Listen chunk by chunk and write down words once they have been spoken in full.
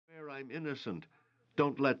I'm innocent.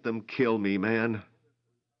 Don't let them kill me, man."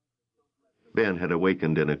 Ben had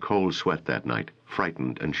awakened in a cold sweat that night,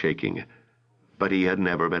 frightened and shaking. But he had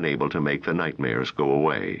never been able to make the nightmares go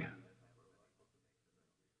away.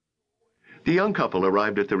 The young couple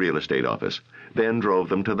arrived at the real estate office. Ben drove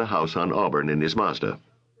them to the house on Auburn in his Mazda.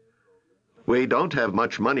 "We don't have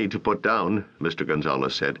much money to put down," Mr.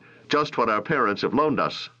 Gonzalez said. "Just what our parents have loaned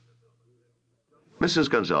us."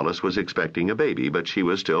 Mrs. Gonzalez was expecting a baby, but she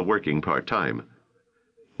was still working part-time.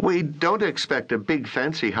 "We don't expect a big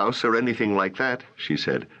fancy house or anything like that," she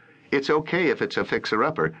said. "It's okay if it's a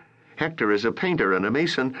fixer-upper. Hector is a painter and a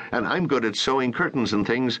mason, and I'm good at sewing curtains and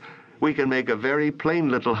things. We can make a very plain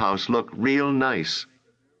little house look real nice."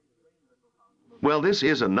 "Well, this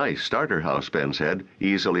is a nice starter house," Ben said,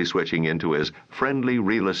 easily switching into his friendly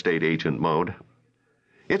real estate agent mode.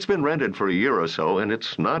 "It's been rented for a year or so, and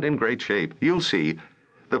it's not in great shape. You'll see.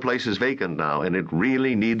 The place is vacant now, and it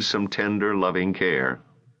really needs some tender, loving care."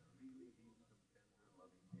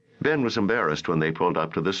 Ben was embarrassed when they pulled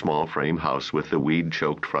up to the small frame house with the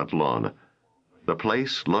weed-choked front lawn. The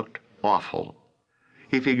place looked awful.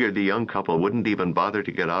 He figured the young couple wouldn't even bother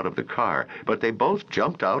to get out of the car, but they both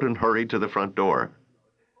jumped out and hurried to the front door.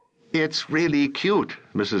 "It's really cute,"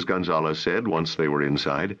 Mrs. Gonzalez said once they were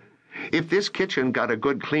inside. "If this kitchen got a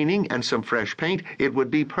good cleaning and some fresh paint, it would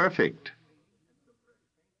be perfect."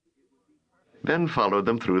 Ben followed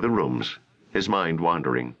them through the rooms, his mind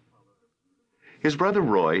wandering. His brother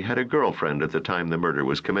Roy had a girlfriend at the time the murder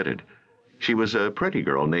was committed. She was a pretty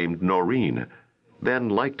girl named Noreen. Ben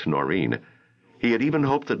liked Noreen. He had even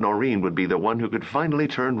hoped that Noreen would be the one who could finally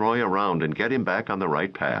turn Roy around and get him back on the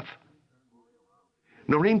right path.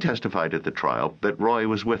 Noreen testified at the trial that Roy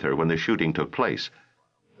was with her when the shooting took place,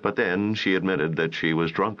 but then she admitted that she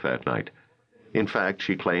was drunk that night. In fact,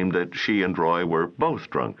 she claimed that she and Roy were both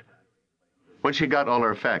drunk. When she got all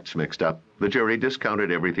her facts mixed up, the jury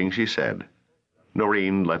discounted everything she said.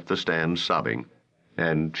 Noreen left the stand sobbing,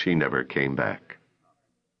 and she never came back.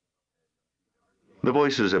 The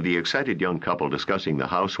voices of the excited young couple discussing the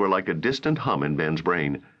house were like a distant hum in Ben's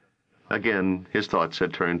brain. Again, his thoughts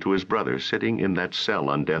had turned to his brother sitting in that cell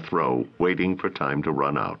on death row, waiting for time to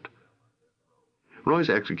run out. Roy's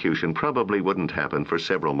execution probably wouldn't happen for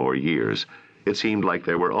several more years. It seemed like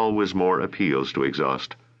there were always more appeals to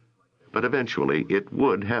exhaust. But eventually it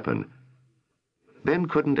would happen. Ben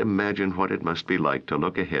couldn't imagine what it must be like to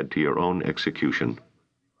look ahead to your own execution.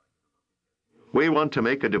 "We want to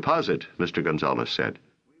make a deposit," Mr. Gonzalez said.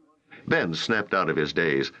 Ben snapped out of his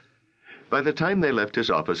daze. By the time they left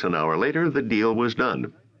his office an hour later, the deal was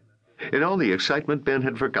done. In all the excitement, Ben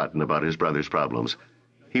had forgotten about his brother's problems.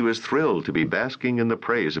 He was thrilled to be basking in the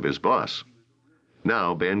praise of his boss.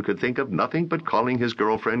 Now Ben could think of nothing but calling his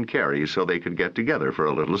girlfriend Carrie so they could get together for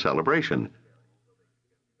a little celebration.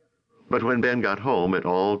 But when Ben got home, it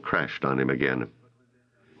all crashed on him again.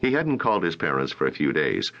 He hadn't called his parents for a few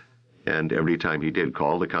days, and every time he did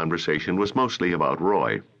call, the conversation was mostly about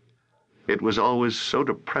Roy. It was always so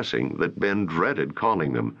depressing that Ben dreaded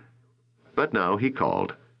calling them. But now he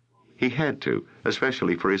called. He had to,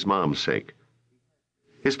 especially for his mom's sake.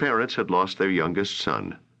 His parents had lost their youngest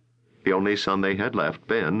son. The only son they had left,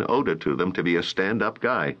 Ben, owed it to them to be a stand-up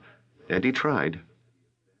guy, and he tried.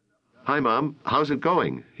 "Hi, Mom. How's it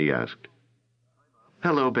going?" he asked.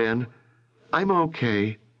 "Hello, Ben. I'm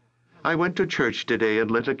okay. I went to church today and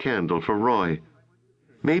lit a candle for Roy.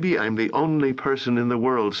 Maybe I'm the only person in the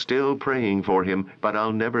world still praying for him, but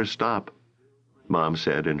I'll never stop," Mom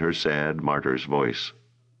said in her sad martyr's voice.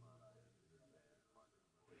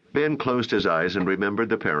 Ben closed his eyes and remembered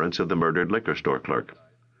the parents of the murdered liquor store clerk.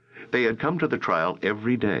 They had come to the trial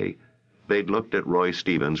every day. They'd looked at Roy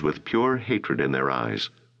Stevens with pure hatred in their eyes.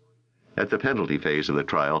 At the penalty phase of the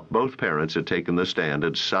trial, both parents had taken the stand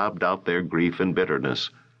and sobbed out their grief and bitterness.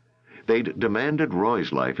 They'd demanded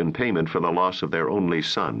Roy's life in payment for the loss of their only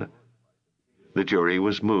son. The jury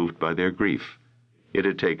was moved by their grief. It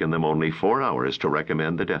had taken them only 4 hours to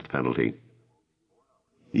recommend the death penalty.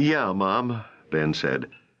 "Yeah, Mom," Ben said.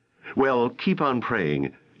 "Well, keep on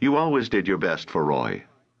praying. You always did your best for Roy.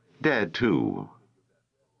 Dad, too."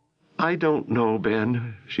 "I don't know,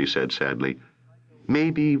 Ben," she said sadly.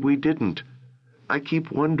 "Maybe we didn't. I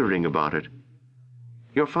keep wondering about it.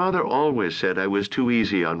 Your father always said I was too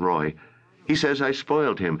easy on Roy. He says I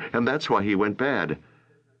spoiled him, and that's why he went bad.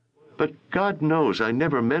 But God knows I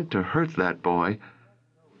never meant to hurt that boy.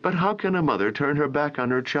 But how can a mother turn her back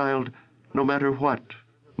on her child, no matter what?"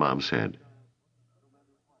 Mom said.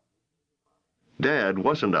 Dad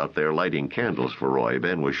wasn't out there lighting candles for Roy,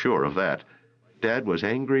 Ben was sure of that. Dad was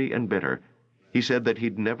angry and bitter. He said that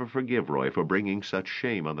he'd never forgive Roy for bringing such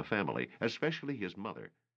shame on the family, especially his mother.